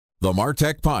The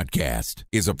MarTech Podcast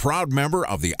is a proud member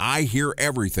of the I Hear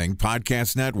Everything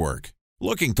Podcast Network.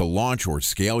 Looking to launch or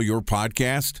scale your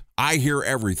podcast? I Hear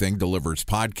Everything delivers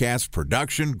podcast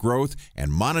production, growth,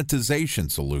 and monetization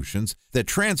solutions that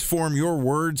transform your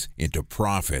words into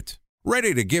profit.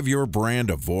 Ready to give your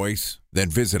brand a voice? Then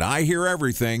visit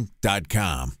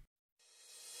iheareverything.com.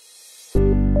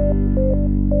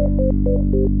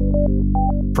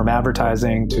 From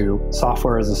advertising to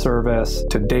software as a service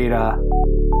to data.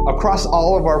 Across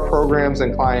all of our programs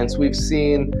and clients, we've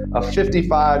seen a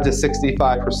 55 to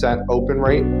 65% open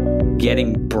rate.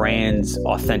 Getting brands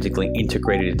authentically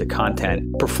integrated into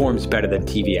content performs better than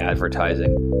TV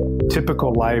advertising.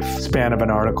 Typical lifespan of an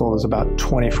article is about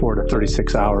 24 to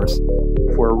 36 hours.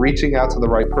 If we're reaching out to the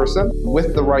right person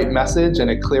with the right message and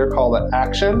a clear call to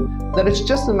action, then it's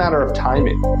just a matter of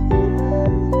timing.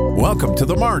 Welcome to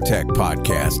the MarTech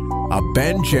Podcast, a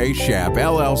Ben J. Schaap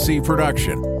LLC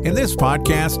production. In this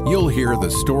podcast, you'll hear the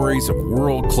stories of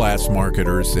world-class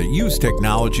marketers that use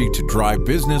technology to drive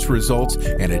business results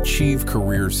and achieve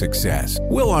career success.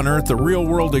 We'll unearth the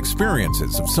real-world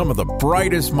experiences of some of the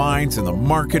brightest minds in the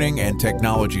marketing and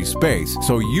technology space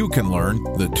so you can learn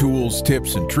the tools,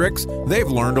 tips, and tricks they've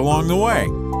learned along the way.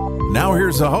 Now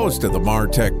here's the host of the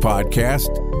MarTech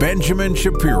Podcast, Benjamin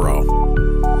Shapiro.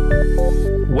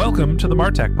 Welcome to the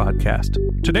MarTech Podcast.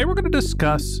 Today we're going to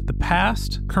discuss the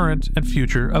past, current, and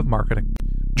future of marketing.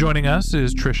 Joining us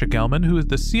is Tricia Gellman, who is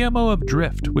the CMO of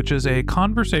Drift, which is a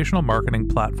conversational marketing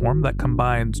platform that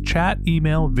combines chat,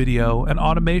 email, video, and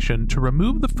automation to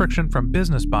remove the friction from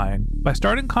business buying by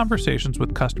starting conversations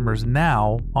with customers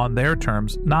now on their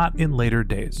terms, not in later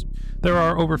days. There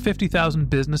are over 50,000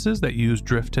 businesses that use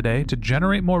Drift today to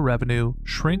generate more revenue,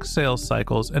 shrink sales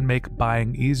cycles, and make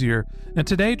buying easier. And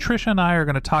today, Tricia and I are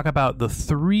going to talk about the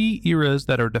three eras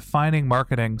that are defining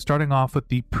marketing, starting off with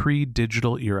the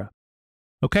pre-digital era.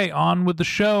 Okay, on with the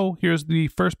show. Here's the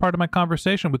first part of my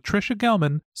conversation with Tricia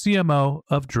Gellman, CMO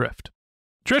of Drift.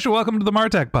 Tricia, welcome to the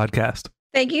MarTech Podcast.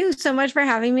 Thank you so much for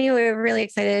having me. We're really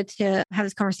excited to have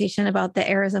this conversation about the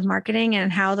eras of marketing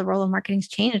and how the role of marketing's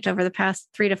changed over the past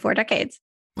 3 to 4 decades.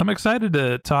 I'm excited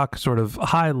to talk sort of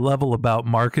high level about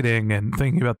marketing and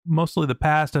thinking about mostly the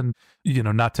past and,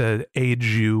 not to age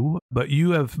you, but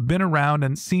you have been around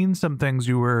and seen some things.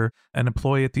 You were an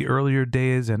employee at the earlier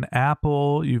days in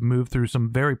Apple. You've moved through some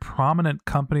very prominent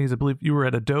companies. I believe you were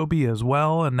at Adobe as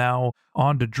well, and now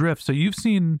on to Drift. So you've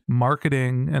seen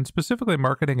marketing, and specifically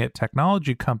marketing at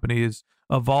technology companies,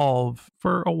 evolve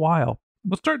for a while.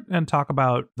 Let's start and talk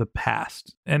about the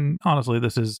past. And honestly,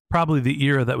 this is probably the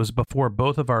era that was before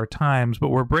both of our times, but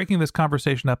we're breaking this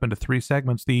conversation up into 3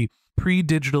 segments: the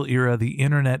pre-digital era, the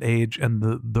internet age, and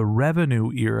the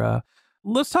revenue era.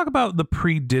 Let's talk about the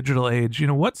pre-digital age.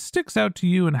 What sticks out to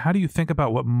you, and how do you think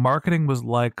about what marketing was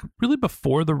like really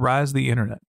before the rise of the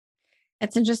internet?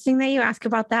 It's interesting that you ask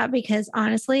about that because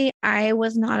honestly, I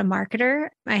was not a marketer.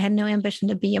 I had no ambition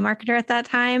to be a marketer at that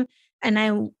time. And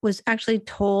I was actually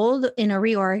told in a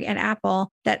reorg at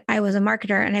Apple that I was a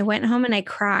marketer. And I went home and I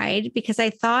cried because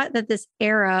I thought that this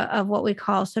era of what we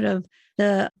call sort of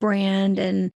the brand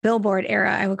and billboard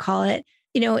era, I would call it,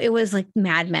 it was like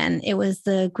Mad Men. It was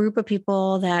the group of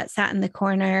people that sat in the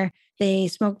corner. They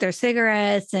smoked their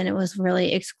cigarettes and it was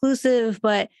really exclusive,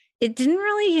 but it didn't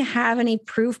really have any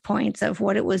proof points of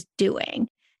what it was doing.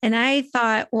 And I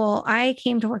thought, well, I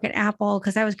came to work at Apple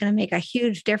because I was going to make a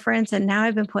huge difference. And now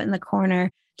I've been put in the corner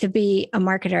to be a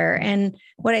marketer. And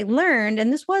what I learned,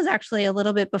 and this was actually a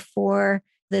little bit before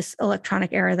this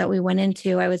electronic era that we went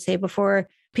into, I would say before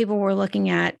people were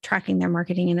looking at tracking their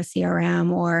marketing in a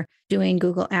CRM or doing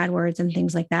Google AdWords and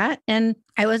things like that. And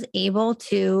I was able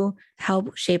to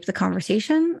help shape the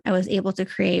conversation. I was able to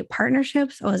create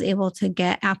partnerships. I was able to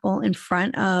get Apple in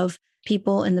front of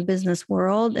people in the business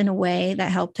world in a way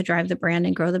that helped to drive the brand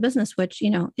and grow the business, which,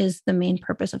 is the main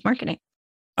purpose of marketing.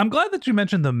 I'm glad that you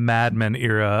mentioned the Mad Men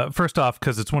era. First off,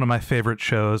 because it's one of my favorite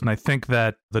shows. And I think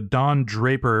that the Don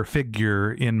Draper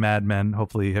figure in Mad Men,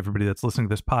 hopefully everybody that's listening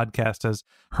to this podcast has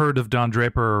heard of Don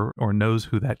Draper or knows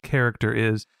who that character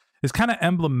is kind of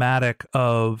emblematic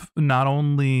of not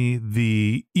only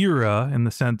the era in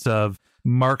the sense of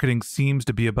marketing seems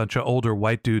to be a bunch of older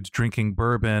white dudes drinking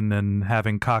bourbon and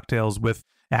having cocktails with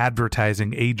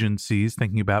advertising agencies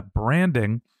thinking about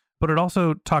branding, but it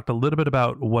also talked a little bit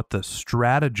about what the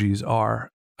strategies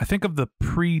are. I think of the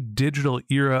pre-digital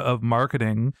era of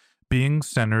marketing being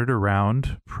centered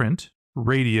around print,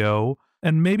 radio,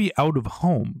 and maybe out of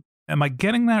home. Am I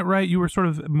getting that right? You were sort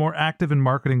of more active in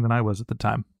marketing than I was at the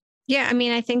time. Yeah,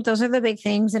 I think those are the big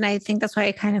things. And I think that's why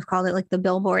I kind of called it like the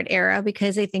billboard era,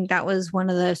 because I think that was one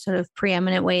of the sort of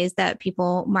preeminent ways that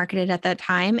people marketed at that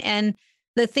time. And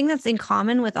The thing that's in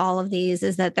common with all of these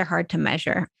is that they're hard to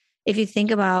measure. If you think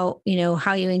about,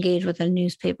 how you engage with a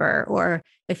newspaper, or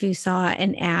if you saw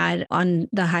an ad on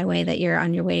the highway that you're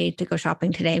on your way to go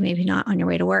shopping today, maybe not on your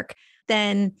way to work,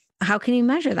 then how can you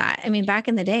measure that? I mean, back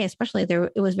in the day, especially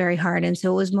it was very hard. And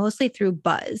so it was mostly through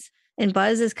buzz. And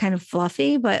buzz is kind of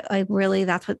fluffy, but like really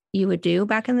that's what you would do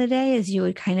back in the day is you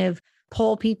would kind of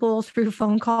poll people through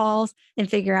phone calls and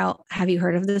figure out, have you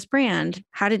heard of this brand?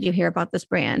 How did you hear about this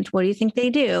brand? What do you think they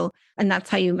do? And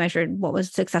that's how you measured what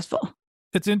was successful.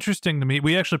 It's interesting to me.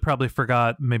 We actually probably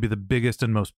forgot maybe the biggest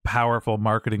and most powerful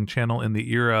marketing channel in the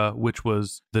era, which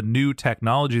was the new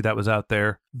technology that was out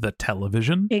there, the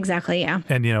television. Exactly, yeah.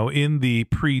 And, in the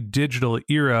pre-digital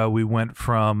era, we went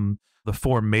from the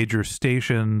 4 major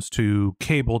stations to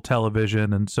cable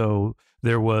television. And so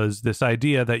there was this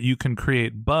idea that you can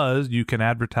create buzz, you can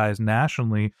advertise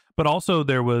nationally, but also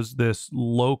there was this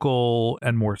local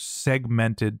and more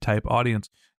segmented type audience.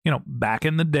 Back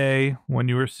in the day when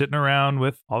you were sitting around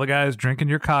with all the guys drinking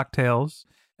your cocktails,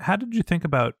 how did you think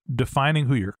about defining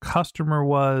who your customer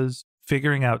was,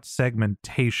 figuring out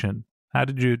segmentation? How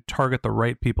did you target the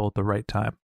right people at the right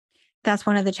time? That's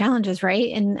one of the challenges,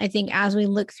 right? And I think as we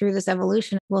look through this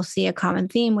evolution, we'll see a common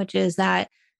theme, which is that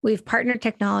we've partnered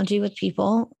technology with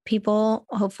people. People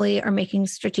hopefully are making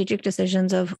strategic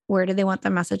decisions of where do they want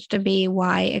their message to be,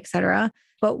 why, et cetera.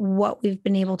 But what we've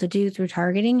been able to do through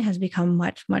targeting has become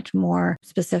much, much more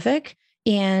specific.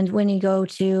 And when you go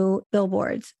to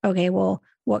billboards, okay, well,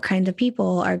 what kinds of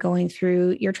people are going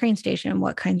through your train station?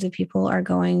 What kinds of people are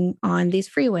going on these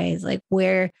freeways? Like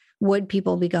where would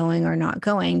people be going or not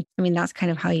going? I mean, that's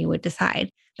kind of how you would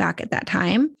decide back at that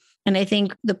time. And I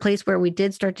think the place where we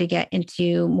did start to get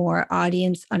into more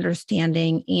audience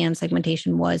understanding and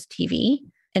segmentation was TV.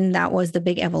 And that was the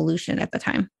big evolution at the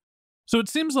time. So it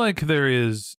seems like there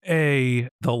is the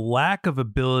lack of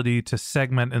ability to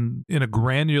segment in a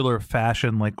granular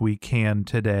fashion like we can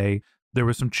today. There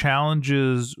were some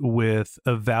challenges with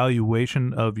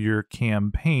evaluation of your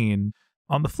campaign.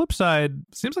 On the flip side,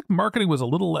 it seems like marketing was a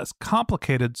little less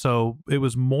complicated, so it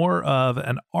was more of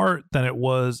an art than it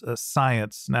was a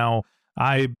science. Now,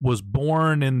 I was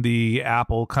born in the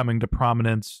Apple coming to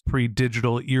prominence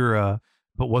pre-digital era,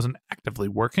 but wasn't actively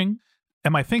working.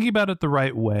 Am I thinking about it the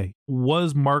right way?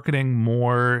 Was marketing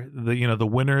more the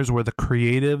winners were the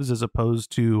creatives as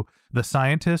opposed to the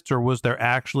scientists, or was there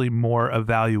actually more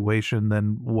evaluation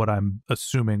than what I'm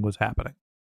assuming was happening?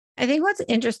 I think what's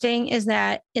interesting is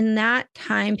that in that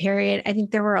time period, I think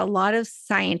there were a lot of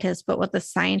scientists, but what the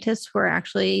scientists were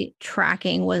actually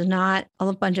tracking was not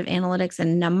a bunch of analytics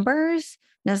and numbers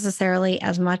necessarily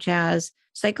as much as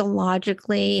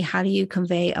psychologically, how do you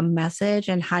convey a message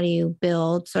and how do you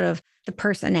build sort of the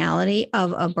personality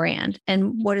of a brand?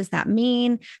 And what does that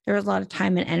mean? There was a lot of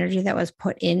time and energy that was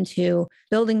put into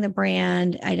building the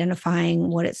brand, identifying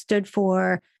what it stood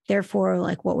for. Therefore,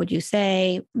 like, what would you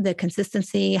say? The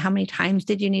consistency, how many times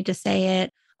did you need to say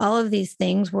it? All of these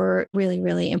things were really,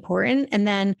 really important. And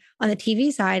then on the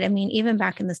TV side, I mean, even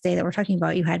back in this day that we're talking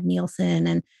about, you had Nielsen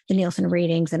and the Nielsen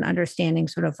ratings and understanding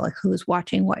sort of like who's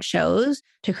watching what shows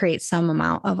to create some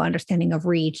amount of understanding of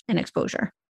reach and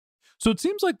exposure. So it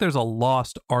seems like there's a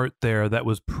lost art there that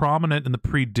was prominent in the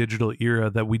pre-digital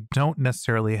era that we don't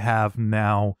necessarily have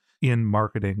now in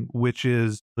marketing, which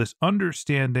is this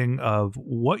understanding of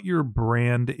what your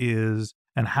brand is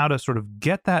and how to sort of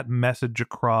get that message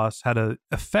across, how to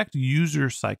affect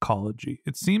user psychology.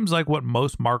 It seems like what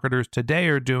most marketers today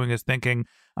are doing is thinking,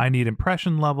 I need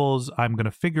impression levels, I'm going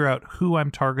to figure out who I'm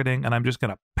targeting, and I'm just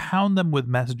going to pound them with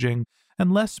messaging,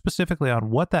 and less specifically on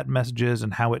what that message is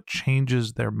and how it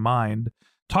changes their mind.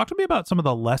 Talk to me about some of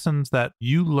the lessons that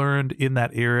you learned in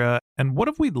that era, and what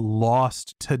have we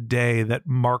lost today that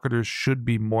marketers should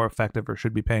be more effective or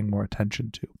should be paying more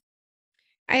attention to?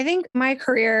 I think my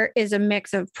career is a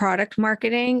mix of product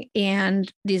marketing and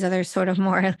these other sort of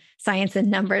more science and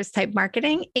numbers type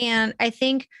marketing. And I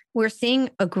think we're seeing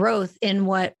a growth in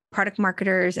what product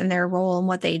marketers and their role and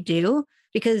what they do,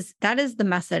 because that is the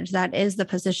message, that is the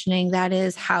positioning, that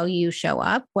is how you show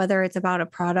up, whether it's about a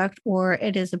product or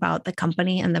it is about the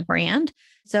company and the brand.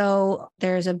 So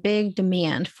there's a big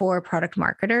demand for product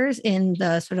marketers in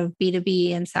the sort of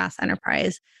B2B and SaaS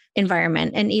enterprise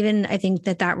environment. And even I think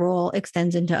that role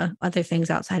extends into other things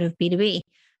outside of B2B.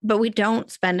 But we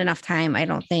don't spend enough time, I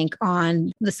don't think,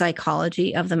 on the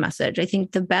psychology of the message. I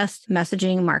think the best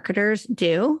messaging marketers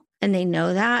do, and they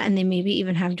know that, and they maybe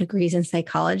even have degrees in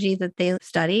psychology that they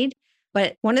studied.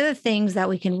 But one of the things that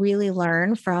we can really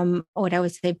learn from what I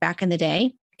would say back in the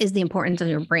day is the importance of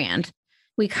your brand.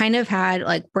 we kind of had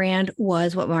like brand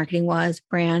was what marketing was,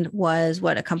 brand was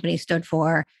what a company stood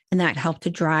for. And that helped to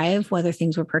drive whether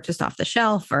things were purchased off the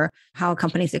shelf or how a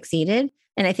company succeeded.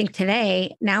 And I think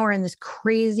today, now we're in this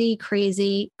crazy,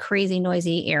 crazy, crazy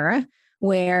noisy era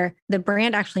where the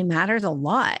brand actually matters a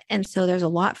lot. And so there's a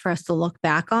lot for us to look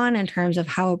back on in terms of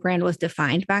how a brand was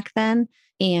defined back then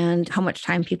and how much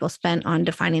time people spent on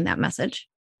defining that message.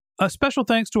 A special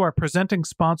thanks to our presenting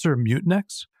sponsor,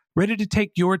 Mutinex. Ready to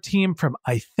take your team from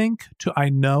I think to I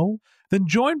know? Then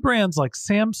join brands like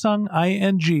Samsung,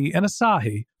 ING, and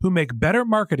Asahi who make better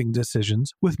marketing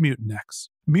decisions with Mutinex.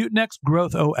 Mutinex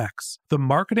Growth OX, the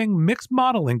marketing mix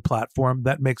modeling platform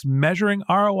that makes measuring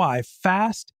ROI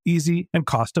fast, easy, and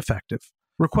cost-effective.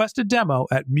 Request a demo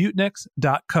at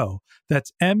mutinex.co.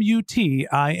 That's MUTINEX.co.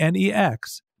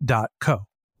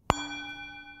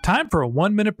 Time for a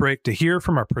 1-minute break to hear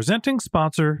from our presenting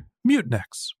sponsor,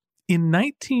 Mutinex. In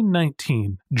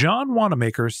 1919, John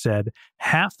Wanamaker said,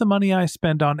 "Half the money I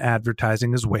spend on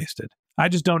advertising is wasted. I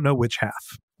just don't know which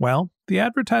half." Well, the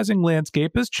advertising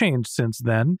landscape has changed since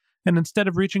then, and instead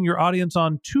of reaching your audience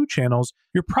on 2 channels,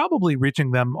 you're probably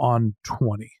reaching them on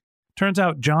 20. Turns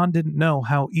out John didn't know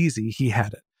how easy he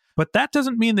had it. But that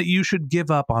doesn't mean that you should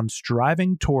give up on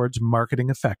striving towards marketing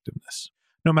effectiveness.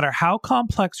 No matter how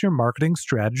complex your marketing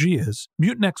strategy is,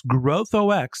 Mutinex Growth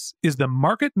OX is the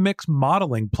market mix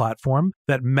modeling platform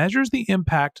that measures the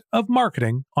impact of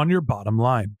marketing on your bottom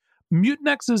line.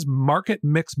 Mutinex's market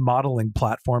mix modeling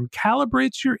platform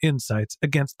calibrates your insights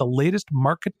against the latest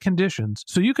market conditions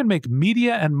so you can make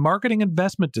media and marketing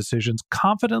investment decisions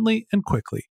confidently and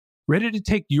quickly. Ready to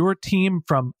take your team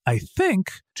from I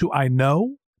think to I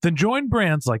know? Then join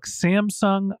brands like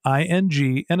Samsung,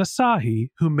 ING, and Asahi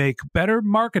who make better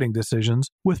marketing decisions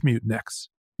with Mutinex.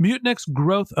 Mutinex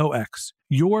Growth OX.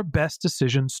 Your best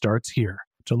decision starts here.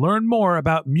 To learn more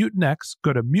about Mutinex,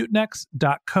 go to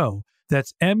mutinex.co.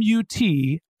 That's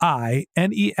MUTINEX.co.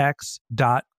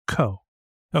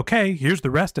 Okay, here's the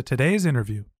rest of today's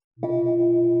interview.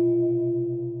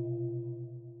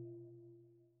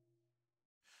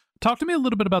 Talk to me a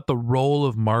little bit about the role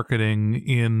of marketing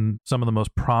in some of the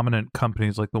most prominent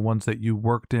companies, like the ones that you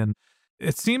worked in.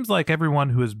 It seems like everyone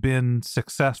who has been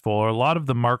successful, or a lot of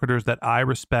the marketers that I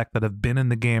respect that have been in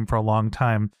the game for a long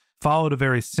time, followed a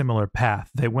very similar path.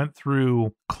 They went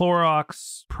through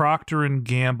Clorox, Procter &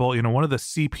 Gamble, one of the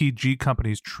CPG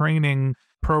companies' training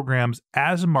programs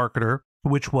as a marketer,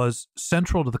 which was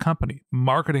central to the company.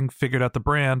 Marketing figured out the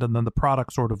brand, and then the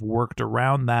product sort of worked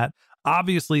around that.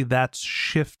 Obviously, that's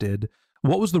shifted.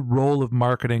 What was the role of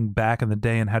marketing back in the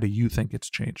day, and how do you think it's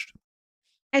changed?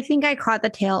 I think I caught the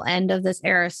tail end of this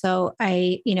era. So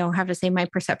I, have to say my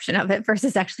perception of it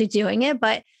versus actually doing it.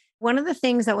 But one of the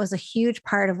things that was a huge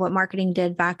part of what marketing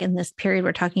did back in this period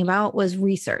we're talking about was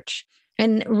research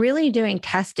and really doing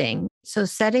testing. So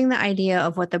setting the idea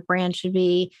of what the brand should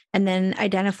be and then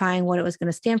identifying what it was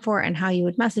going to stand for and how you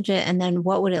would message it. And then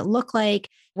what would it look like?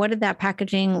 What did that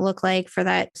packaging look like for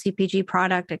that CPG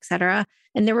product, et cetera?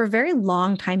 And there were very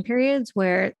long time periods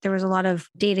where there was a lot of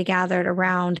data gathered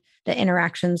around the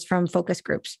interactions from focus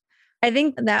groups. I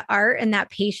think that art and that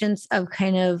patience of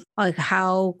kind of like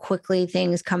how quickly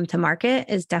things come to market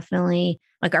is definitely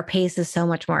like our pace is so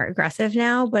much more aggressive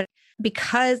now. But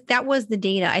because that was the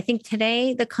data, I think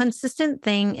today the consistent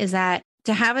thing is that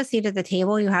to have a seat at the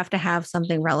table, you have to have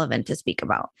something relevant to speak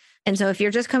about. And so if you're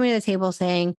just coming to the table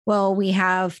saying, well, we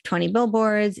have 20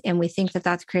 billboards and we think that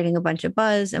that's creating a bunch of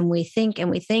buzz and we think,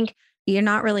 you're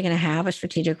not really going to have a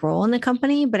strategic role in the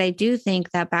company. But I do think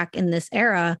that back in this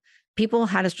era, people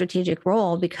had a strategic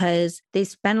role because they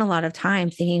spent a lot of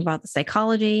time thinking about the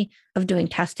psychology of doing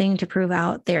testing to prove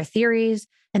out their theories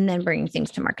and then bringing things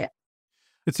to market.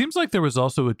 It seems like there was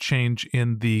also a change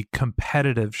in the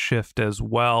competitive shift as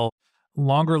well.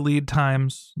 Longer lead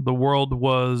times. The world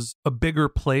was a bigger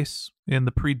place in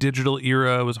the pre-digital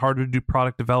era. It was harder to do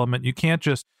product development. You can't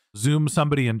just Zoom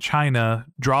somebody in China,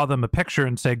 draw them a picture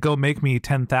and say, go make me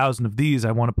 10,000 of these.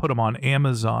 I want to put them on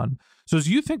Amazon. So as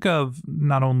you think of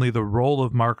not only the role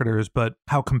of marketers, but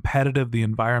how competitive the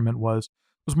environment was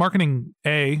marketing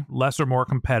A, less or more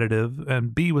competitive?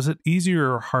 And B, was it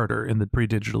easier or harder in the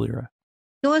pre-digital era?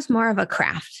 It was more of a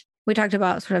craft. We talked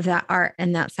about sort of that art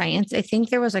and that science. I think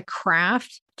there was a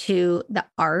craft to the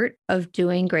art of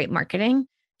doing great marketing.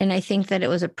 And I think that it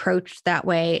was approached that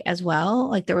way as well.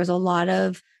 Like there was a lot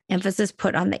of emphasis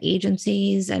put on the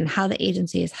agencies and how the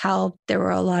agencies helped. There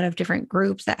were a lot of different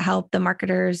groups that helped the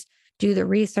marketers do the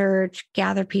research,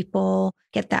 gather people,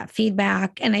 get that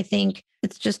feedback. And I think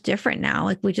it's just different now.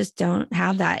 Like we just don't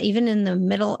have that. Even in the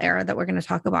middle era that we're going to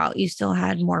talk about, you still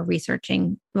had more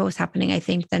researching what was happening, I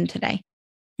think, than today.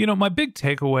 My big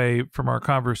takeaway from our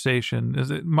conversation is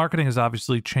that marketing has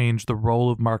obviously changed. The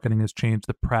role of marketing has changed.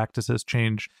 The practice has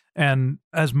changed. And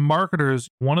as marketers,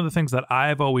 one of the things that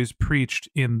I've always preached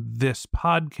in this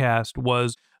podcast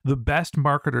was the best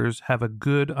marketers have a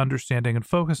good understanding and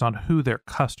focus on who their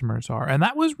customers are. And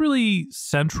that was really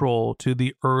central to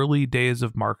the early days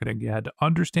of marketing. You had to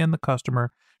understand the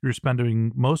customer. You were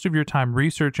spending most of your time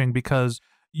researching because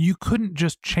you couldn't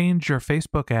just change your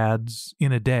Facebook ads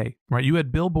in a day, right? You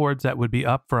had billboards that would be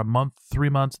up for a month, 3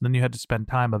 months, and then you had to spend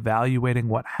time evaluating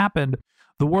what happened.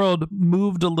 The world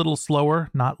moved a little slower,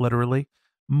 not literally.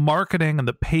 Marketing and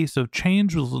the pace of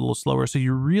change was a little slower, so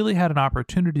you really had an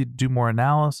opportunity to do more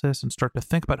analysis and start to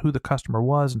think about who the customer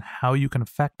was and how you can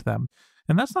affect them.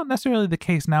 And that's not necessarily the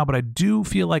case now, but I do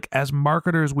feel like as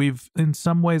marketers, we've in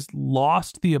some ways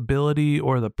lost the ability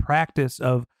or the practice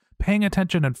of paying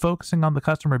attention and focusing on the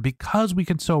customer because we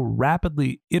can so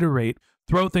rapidly iterate,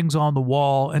 throw things on the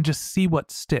wall, and just see what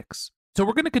sticks. So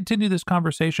we're going to continue this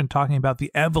conversation talking about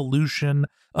the evolution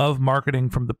of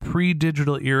marketing from the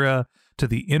pre-digital era to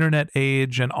the internet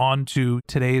age and on to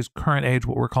today's current age,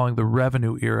 what we're calling the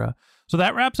revenue era. So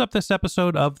that wraps up this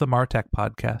episode of the MarTech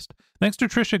podcast. Thanks to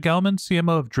Tricia Gellman,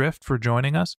 CMO of Drift, for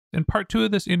joining us. In part 2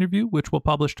 of this interview, which we'll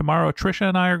publish tomorrow, Tricia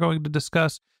and I are going to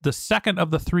discuss the second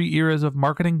of the 3 eras of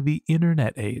marketing, the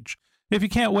internet age. If you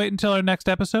can't wait until our next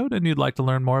episode and you'd like to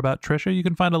learn more about Tricia, you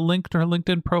can find a link to her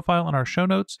LinkedIn profile in our show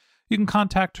notes. You can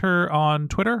contact her on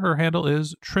Twitter. Her handle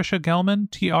is Tricia Gellman,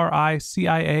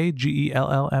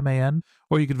 TRICIAGELLMAN,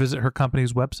 or you can visit her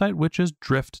company's website, which is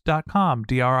drift.com,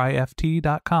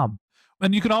 DRIFT.com.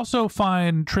 And you can also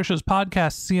find Tricia's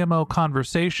podcast, CMO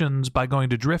Conversations, by going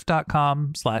to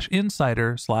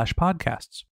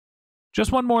drift.com/insider/podcasts.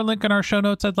 Just one more link in our show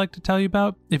notes I'd like to tell you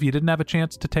about. If you didn't have a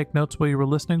chance to take notes while you were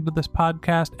listening to this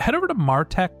podcast, head over to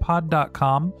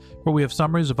martechpod.com, where we have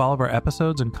summaries of all of our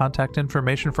episodes and contact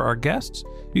information for our guests.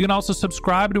 You can also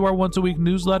subscribe to our once-a-week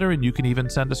newsletter, and you can even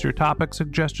send us your topic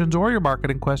suggestions or your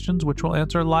marketing questions, which we'll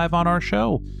answer live on our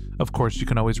show. Of course, you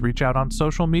can always reach out on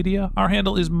social media. Our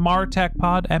handle is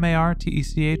MarTechPod,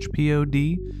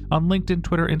 MarTechPod, on LinkedIn,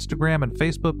 Twitter, Instagram, and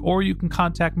Facebook, or you can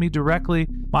contact me directly.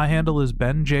 My handle is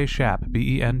Ben J. Shap,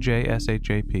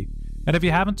 BenJShap. And if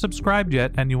you haven't subscribed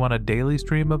yet and you want a daily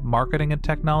stream of marketing and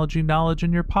technology knowledge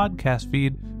in your podcast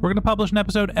feed, we're going to publish an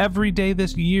episode every day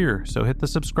this year. So hit the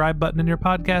subscribe button in your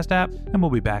podcast app, and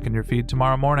we'll be back in your feed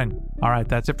tomorrow morning. All right,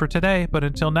 that's it for today. But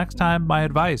until next time, my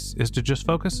advice is to just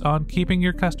focus on keeping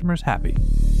your customers happy.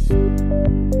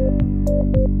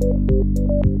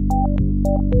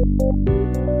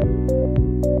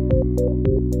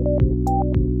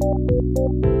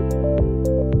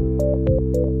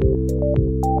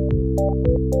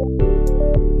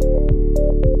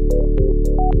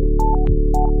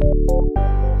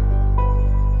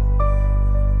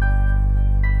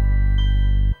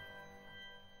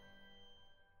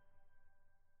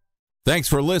 Thanks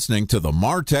for listening to the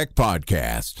MarTech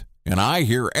Podcast, an I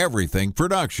Hear Everything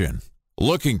production.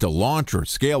 Looking to launch or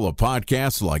scale a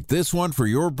podcast like this one for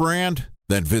your brand?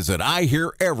 Then visit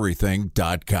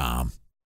iheareverything.com.